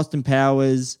 It's just Austin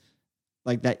Powers,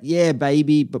 like that, yeah,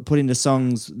 baby, but put into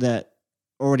songs that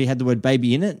already had the word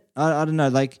baby in it. I don't know.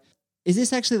 Like, is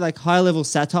this actually like high level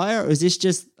satire, or is this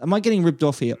just, am I getting ripped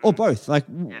off here, or both? Like,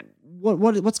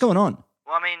 what's going on?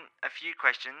 Well, I mean, a few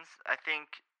questions. I think,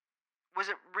 was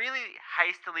it really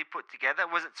hastily put together?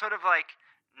 Was it sort of like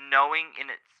knowing in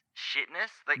its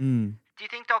shitness? Like, do you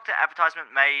think Dr. Advertisement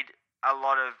made a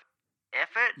lot of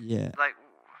effort? Yeah. Like,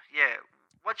 yeah.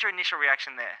 What's your initial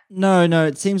reaction there? No.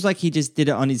 It seems like he just did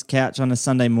it on his couch on a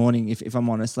Sunday morning. If I'm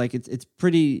honest, like it's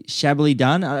pretty shabbily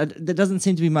done. There doesn't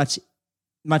seem to be much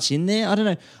in there. I don't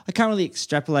know. I can't really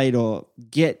extrapolate or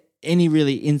get any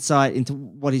really insight into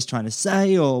what he's trying to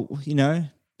say, or you know.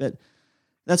 But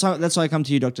that's why I come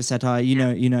to you, Dr. Satire. You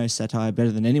know satire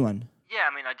better than anyone. Yeah,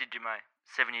 I mean, I did do my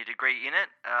 7-year degree in it,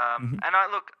 and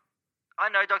I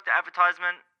know Dr.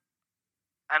 Advertisement,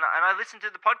 and I listen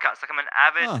to the podcast. Like, I'm an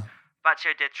avid Butt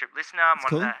Show Death Trip listener. I'm That's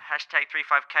one of the hashtag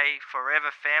 35K Forever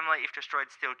family. If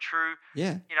destroyed, still true.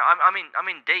 Yeah. You know, I'm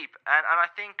in deep, and I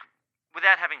think,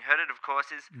 without having heard it, of course,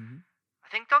 I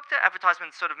think Dr.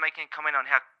 Advertisement's sort of making a comment on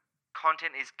how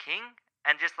content is king,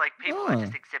 and just like people are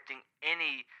just accepting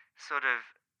any sort of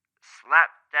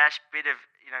slapdash bit of,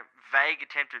 you know, vague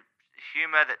attempt at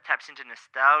humor that taps into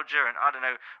nostalgia and, I don't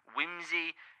know,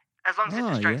 whimsy, as long as it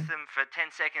distracts them for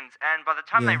 10 seconds. And by the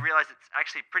time they realize it's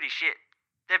actually pretty shit,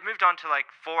 they've moved on to like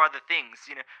 4 other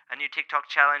things, you know, a new TikTok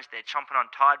challenge, they're chomping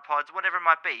on Tide Pods, whatever it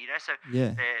might be, you know, so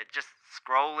they're just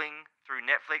scrolling through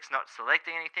Netflix, not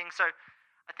selecting anything. So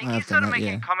I think he's sort of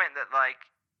making a comment that, like,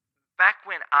 back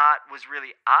when art was really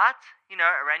art, you know,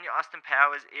 around your Austin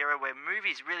Powers era, where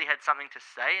movies really had something to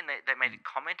say and they made a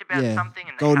comment about something,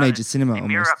 and golden they age of cinema, they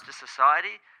mirror almost. up to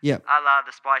society, a la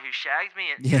The Spy Who Shagged Me,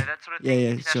 and you know, that sort of thing,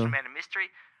 International Man of Mystery.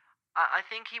 I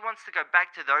think he wants to go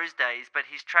back to those days, but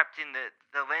he's trapped in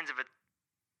the lens of a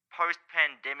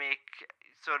post-pandemic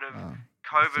sort of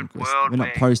COVID world we're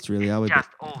not where post really, it's are we? just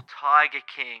all Tiger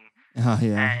King. Oh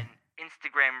yeah. And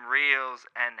Instagram reels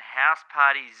and house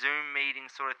party Zoom meeting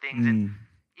sort of things, and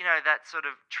you know, that sort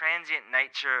of transient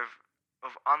nature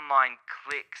of online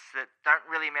clicks that don't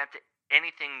really amount to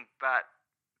anything, but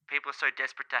people are so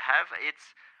desperate to have.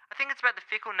 I think it's about the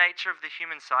fickle nature of the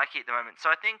human psyche at the moment. So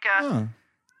I think,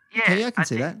 Okay, yeah, I can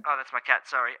see that. Oh, that's my cat.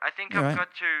 Sorry. I think All I've right.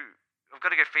 got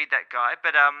to go feed that guy.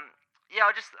 But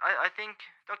yeah, I think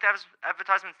Dr.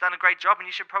 Advertisement's done a great job, and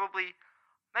you should probably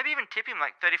maybe even tip him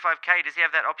like $35K. Does he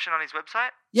have that option on his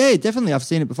website? Yeah, definitely. I've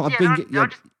seen it before. Yeah, I'll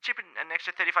just chip in an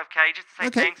extra $35K just to say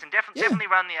Okay. thanks, and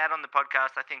definitely run the ad on the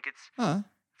podcast. I think it's Oh,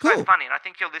 quite cool. funny, and I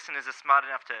think your listeners are smart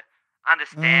enough to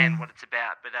understand what it's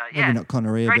about. But yeah, Maybe not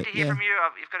Connery, great but to hear yeah. from you.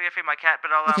 You've got to go feed my cat,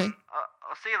 but I'll Okay.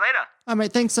 I'll see you later. All right,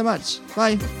 mate. Thanks so much.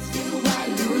 Bye.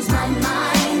 Lose my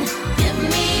mind. Give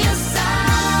me a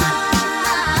sign.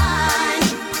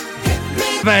 Hit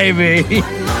me Baby.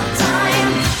 one more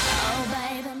time. Oh,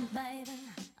 baby, baby.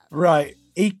 Right.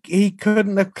 He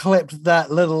couldn't have clipped that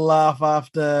little laugh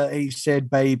after he said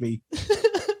baby.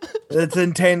 It's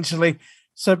intentionally.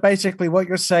 So basically what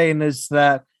you're saying is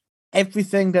that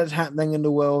everything that's happening in the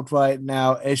world right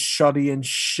now is shoddy and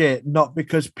shit, not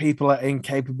because people are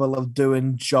incapable of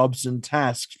doing jobs and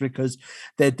tasks, because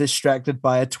they're distracted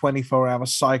by a 24-hour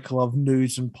cycle of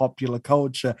news and popular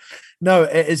culture. No,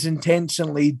 it is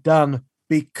intentionally done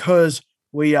because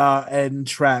we are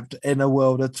entrapped in a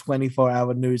world of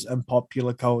 24-hour news and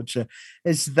popular culture.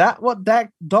 Is that what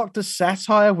that Dr.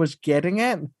 Satire was getting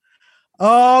at?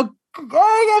 Oh,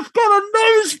 I've got a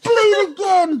nosebleed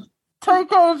again.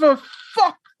 Take over.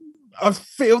 Fuck. I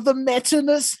feel the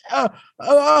metiness.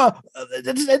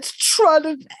 It's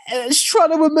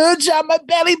trying to emerge out my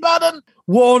belly button.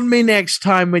 Warn me next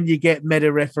time when you get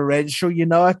meta-referential. You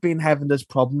know, I've been having this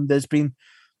problem. There's been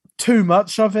too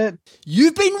much of it.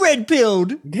 You've been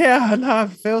red-pilled. Yeah, I know. I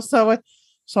feel so way.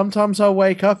 Sometimes I'll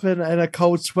wake up in a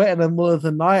cold sweat in the middle of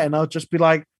the night and I'll just be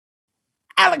like,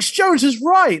 Alex Jones is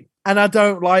right. And I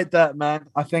don't like that, man.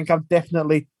 I think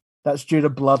that's due to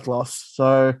blood loss.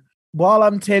 So while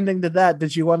I'm tending to that,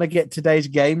 did you want to get today's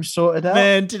game sorted out?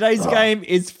 Man, today's game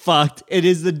is fucked. It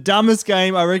is the dumbest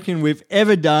game I reckon we've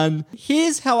ever done.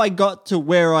 Here's how I got to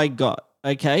where I got,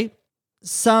 okay?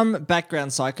 Some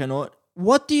background, Psychonaut.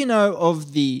 What do you know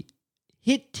of the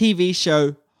hit TV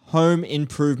show Home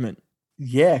Improvement?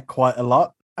 Yeah, quite a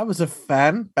lot. I was a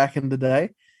fan back in the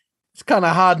day. It's kind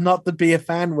of hard not to be a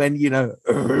fan when, you know,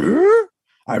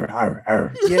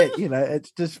 yeah, you know, it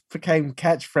just became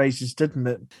catchphrases, didn't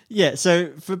it? Yeah,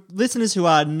 so for listeners who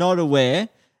are not aware,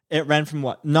 it ran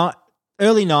from not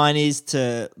early 90s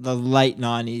to the late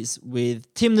 90s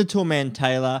with Tim the Toolman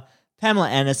Taylor. Pamela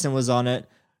Anderson was on it.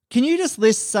 Can you just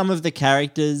list some of the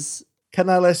characters? Can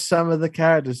I list some of the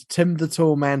characters? Tim the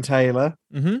Tall Man Taylor.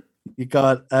 Mm-hmm. You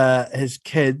got his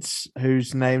kids,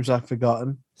 whose names I've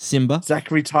forgotten. Simba.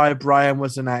 Zachary Ty Bryan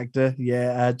was an actor.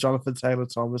 Yeah, Jonathan Taylor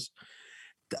Thomas.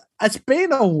 It's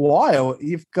been a while.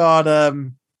 You've got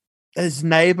his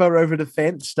neighbor over the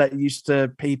fence that used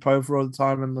to peep over all the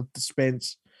time and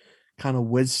dispense kind of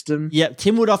wisdom. Yep,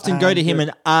 Tim would often go to him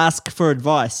and ask for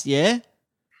advice, yeah?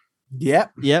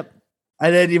 Yep. Yep.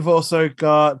 And then you've also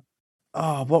got,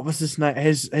 what was his name?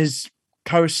 His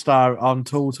co-star on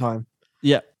Tool Time.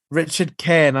 Yep. Richard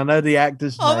Ken. I know the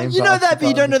actor's name. You know that, but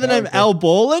you don't know the name Al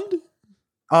Borland?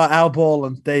 Al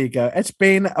Borland. There you go. It's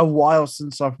been a while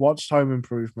since I've watched Home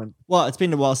Improvement. Well, it's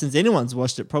been a while since anyone's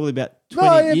watched it, probably about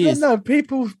 20 years. No,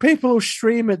 people will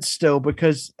stream it still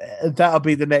because that'll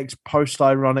be the next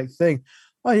post-ironic thing.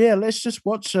 Oh, yeah, let's just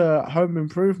watch Home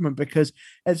Improvement because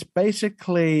it's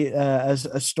basically as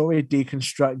a story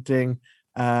deconstructing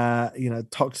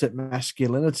toxic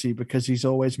masculinity because he's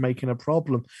always making a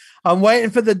problem. I'm waiting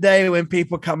for the day when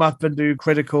people come up and do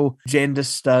critical gender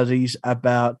studies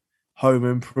about Home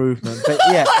Improvement. But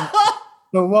yeah,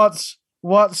 but what's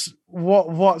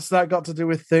that got to do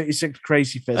with 36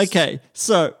 Crazy Fists? Okay,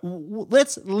 so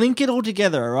let's link it all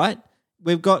together, all right?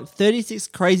 We've got 36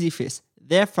 Crazy Fists.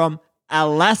 They're from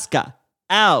Alaska.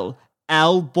 Al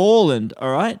Borland,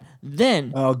 all right?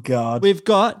 Then oh god, we've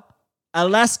got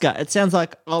Alaska. It sounds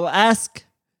like I'll ask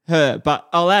her, but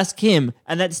I'll ask him.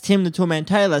 And that's Tim the Toolman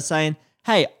Taylor saying,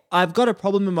 hey, I've got a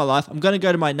problem in my life. I'm going to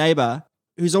go to my neighbor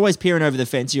who's always peering over the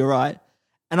fence, you're right,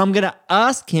 and I'm going to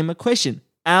ask him a question.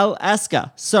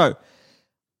 Alaska. So,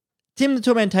 Tim the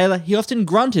Toolman Taylor, he often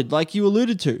grunted like you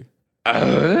alluded to.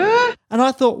 And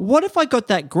I thought, what if I got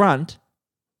that grunt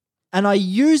and I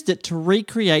used it to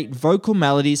recreate vocal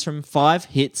melodies from 5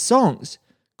 hit songs?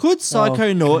 Could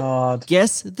Psychonaut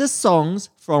guess the songs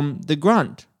from the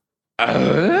grunt?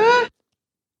 Now,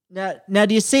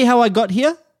 do you see how I got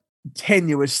here?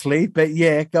 Tenuously, but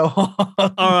yeah, go on.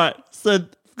 All right, so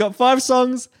we've got 5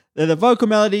 songs. They're the vocal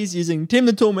melodies using Tim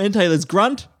the Toolman Taylor's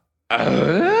grunt.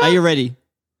 Are you ready?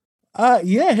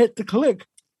 Yeah, hit the click.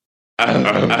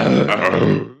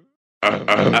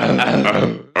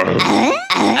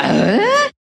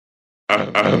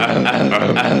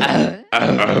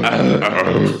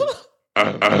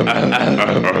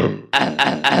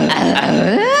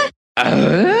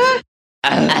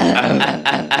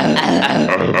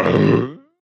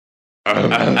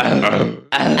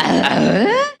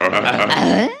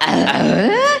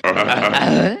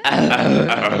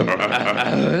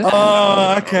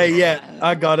 Oh, okay, yeah,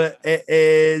 I got it. It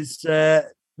is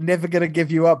Never Gonna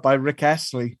Give You Up by Rick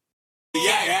Astley.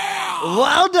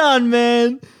 Well done,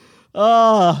 man.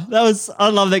 Oh, I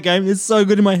love that game. It's so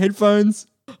good in my headphones.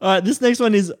 All right, this next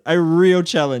one is a real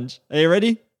challenge. Are you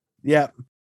ready? Yeah.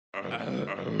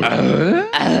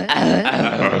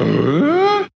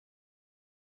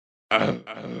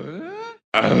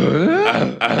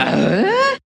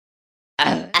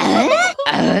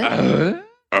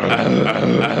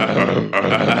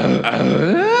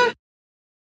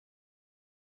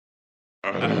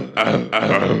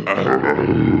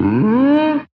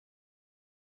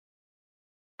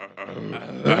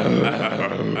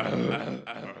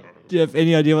 Do you have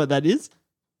any idea what that is?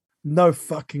 No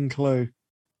fucking clue.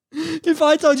 If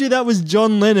I told you that was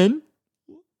John Lennon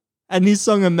and his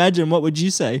song Imagine, what would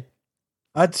you say?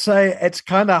 I'd say it's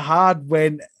kind of hard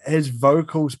when his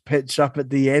vocals pitch up at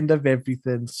the end of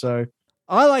everything. So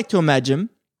I like to imagine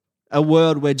a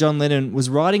world where John Lennon was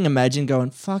writing Imagine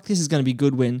going, fuck, this is going to be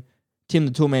good when Tim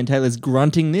the Toolman Taylor's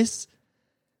grunting this.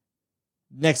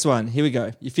 Next one. Here we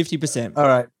go. You're 50%. all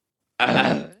right.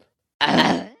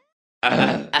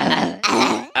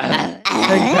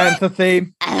 Pink Panther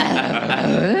theme.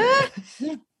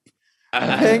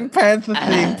 Pink Panther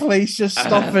theme. Please just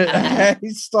stop it. Okay,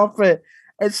 stop it.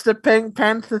 It's the Pink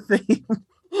Panther theme.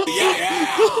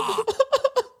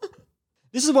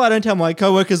 This is why I don't tell my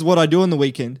coworkers what I do on the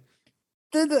weekend.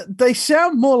 They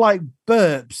sound more like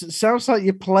burps. It sounds like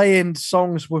you're playing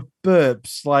songs with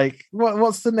burps. Like,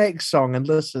 what's the next song? And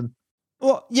listen.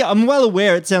 Well, yeah, I'm well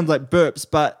aware it sounds like burps,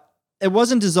 but it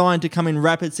wasn't designed to come in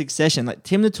rapid succession. Like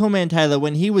Tim the Toolman Taylor,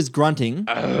 when he was grunting,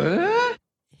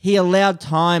 he allowed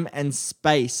time and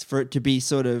space for it to be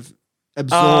sort of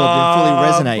absorbed and fully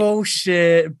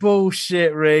resonate.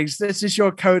 Bullshit, Riggs. This is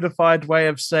your codified way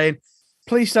of saying,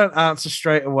 please don't answer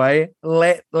straight away.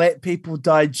 Let people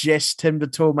digest Tim the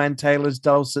Toolman Taylor's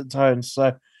dulcet tones.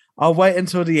 So I'll wait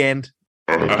until the end.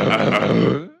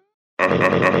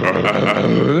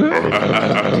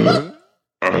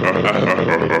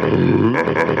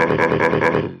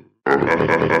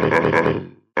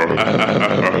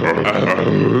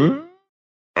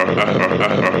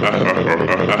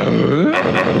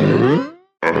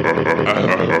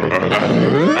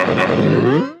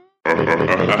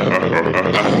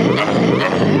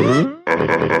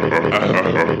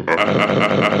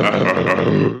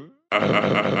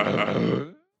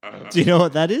 Do you know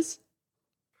what that is?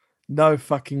 No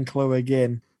fucking clue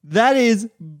again. That is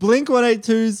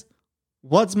Blink-182's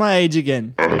What's My Age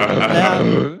Again?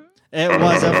 Now, it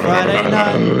was a Friday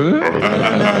night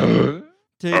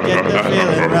to get the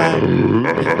feeling right.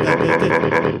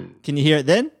 Can you hear it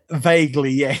then?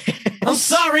 Vaguely, yeah. I'm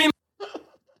sorry.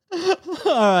 All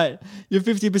right, you're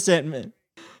 50%, man.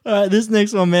 All right, this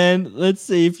next one, man. Let's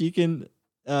see if you can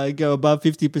go above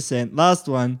 50%. Last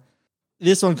one.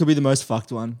 This one could be the most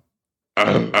fucked one.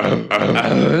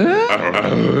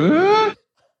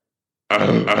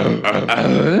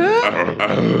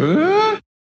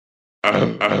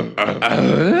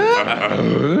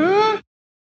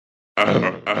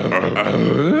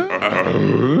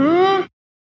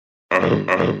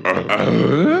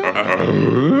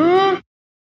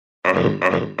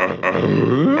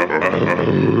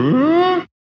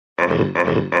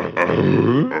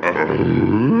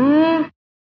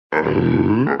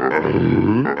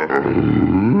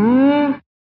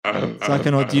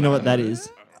 Psychonaut, do you know what that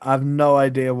is? I have no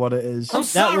idea what it is.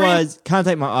 That was Can't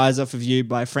Take My Eyes Off of You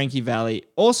by Frankie Valli.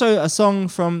 Also a song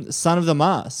from Son of the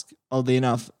Mask, oddly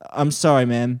enough. I'm sorry,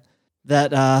 man.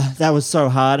 That was so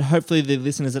hard. Hopefully the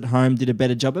listeners at home did a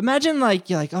better job. Imagine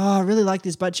you're like, oh, I really like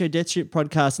this Butt Show Death Strip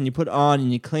podcast, and you put it on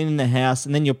and you're cleaning the house,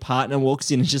 and then your partner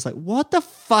walks in and it's just like, what the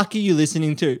fuck are you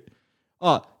listening to?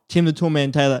 Oh, Tim the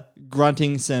Toolman Taylor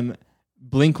grunting some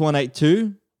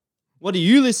Blink-182. What do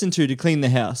you listen to clean the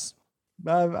house?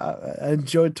 I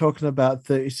enjoyed talking about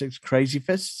 36 Crazy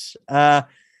Fists, the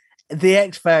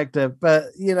X Factor, but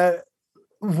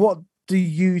what do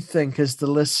you think as the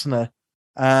listener?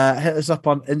 Hit us up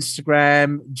on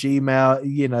Instagram,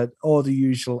 Gmail, all the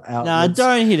usual Nah, outlets.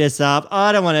 don't hit us up.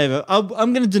 I don't want to ever.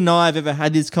 I'm going to deny I've ever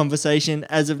had this conversation.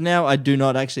 As of now, I do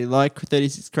not actually like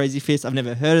 36 Crazy Fists. I've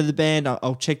never heard of the band.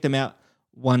 I'll check them out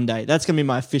one day. That's going to be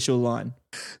my official line.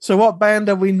 So what band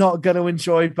are we not going to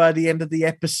enjoy by the end of the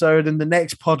episode and the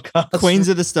next podcast? Queens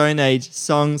of the Stone Age,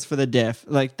 Songs for the Deaf.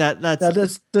 Like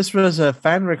that's This was a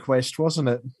fan request, wasn't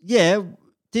it? yeah.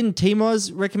 Didn't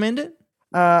T-Moz recommend it?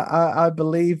 I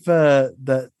believe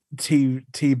that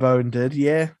T-Bone did,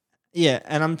 yeah. Yeah,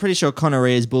 and I'm pretty sure Connor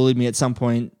has bullied me at some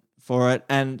point for it,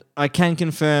 and I can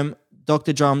confirm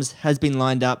Dr. Drums has been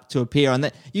lined up to appear on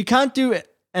that. You can't do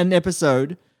an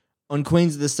episode on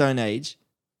Queens of the Stone Age,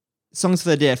 Songs for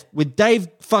the Deaf, with Dave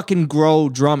fucking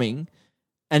Grohl drumming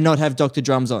and not have Dr.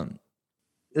 Drums on.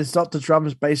 Is Dr.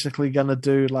 Drums basically going to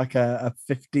do like a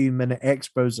 15-minute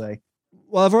expose?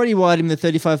 Well, I've already wired him the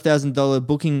 $35,000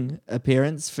 booking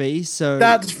appearance fee, so...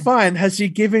 That's fine. Has he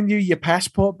given you your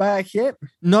passport back yet?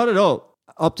 Not at all.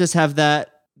 Optus have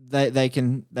that. They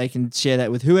can share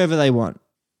that with whoever they want.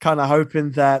 Kind of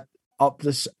hoping that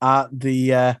Optus at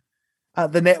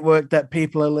the network that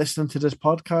people are listening to this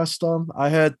podcast on.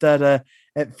 I heard that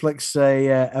it flicks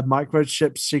a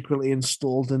microchip secretly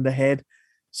installed in the head.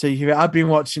 So I've been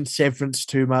watching Severance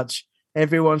too much.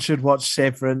 Everyone should watch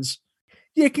Severance.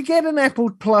 You can get an Apple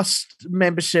Plus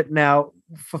membership now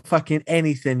for fucking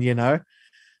anything, Like,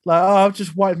 I've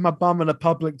just wiped my bum in a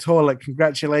public toilet.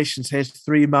 Congratulations, here's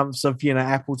 3 months of,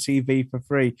 Apple TV for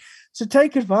free. So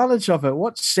take advantage of it.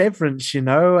 Watch Severance,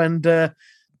 and... Do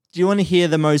you want to hear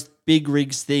the most big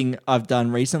rigs thing I've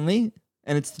done recently?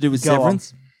 And it's to do with Go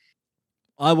Severance.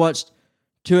 I watched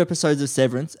 2 episodes of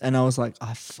Severance and I was like,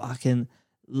 I fucking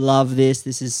love this.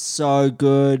 This is so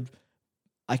good.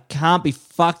 I can't be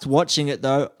fucked watching it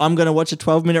though. I'm going to watch a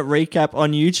 12-minute recap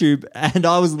on YouTube, and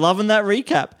I was loving that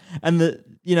recap. And the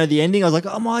ending, I was like,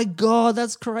 oh my God,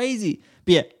 that's crazy.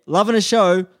 But yeah, loving a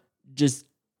show, just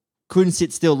couldn't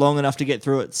sit still long enough to get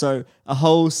through it. So a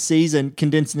whole season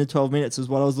condensed into 12 minutes was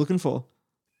what I was looking for.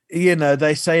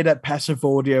 They say that passive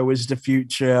audio is the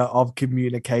future of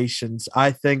communications.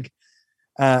 I think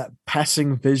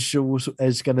passing visuals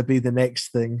is going to be the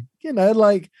next thing.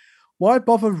 Why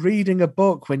bother reading a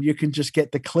book when you can just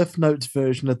get the Cliff Notes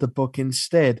version of the book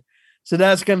instead? So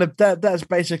that's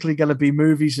basically gonna be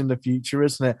movies in the future,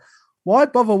 isn't it? Why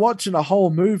bother watching a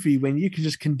whole movie when you can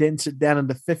just condense it down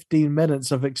into 15 minutes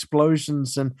of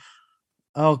explosions and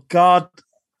oh god,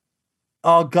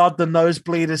 the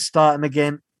nosebleed is starting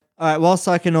again. All right, while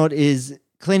Psychonaut is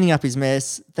cleaning up his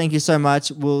mess, thank you so much.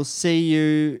 We'll see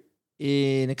you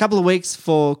in a couple of weeks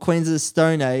for Queens of the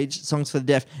Stone Age, Songs for the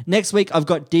Deaf. Next week, I've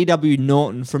got D.W.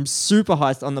 Norton from Super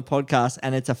Heist on the podcast,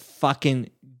 and it's a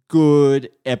fucking good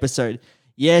episode.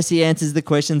 Yes, he answers the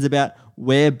questions about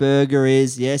where Burger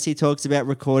is. Yes, he talks about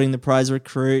recording The Prize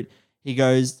Recruit. He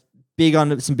goes big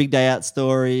on some Big Day Out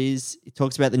stories. He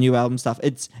talks about the new album stuff.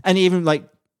 And he even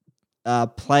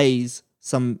plays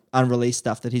some unreleased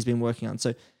stuff that he's been working on.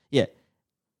 So yeah,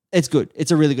 it's good.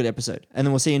 It's a really good episode. And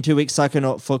then we'll see you in 2 weeks,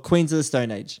 Psychonaut, for Queens of the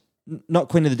Stone Age. Not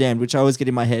Queen of the Damned, which I always get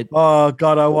in my head. Oh,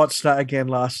 God, I watched that again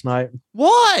last night.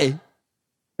 Why? I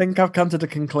think I've come to the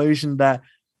conclusion that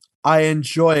I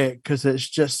enjoy it because it's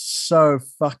just so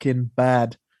fucking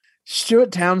bad.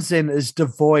 Stuart Townsend is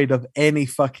devoid of any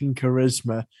fucking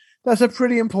charisma. That's a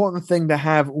pretty important thing to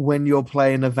have when you're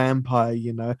playing a vampire,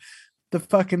 The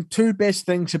fucking 2 best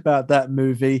things about that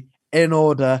movie, in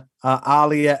order, are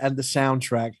Alia and the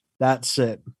soundtrack. That's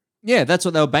it. Yeah, that's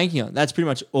what they were banking on. That's pretty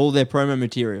much all their promo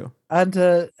material. And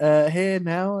here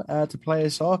now to play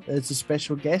us off as a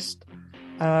special guest,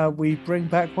 we bring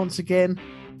back once again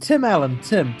Tim Allen.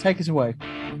 Tim, take us away.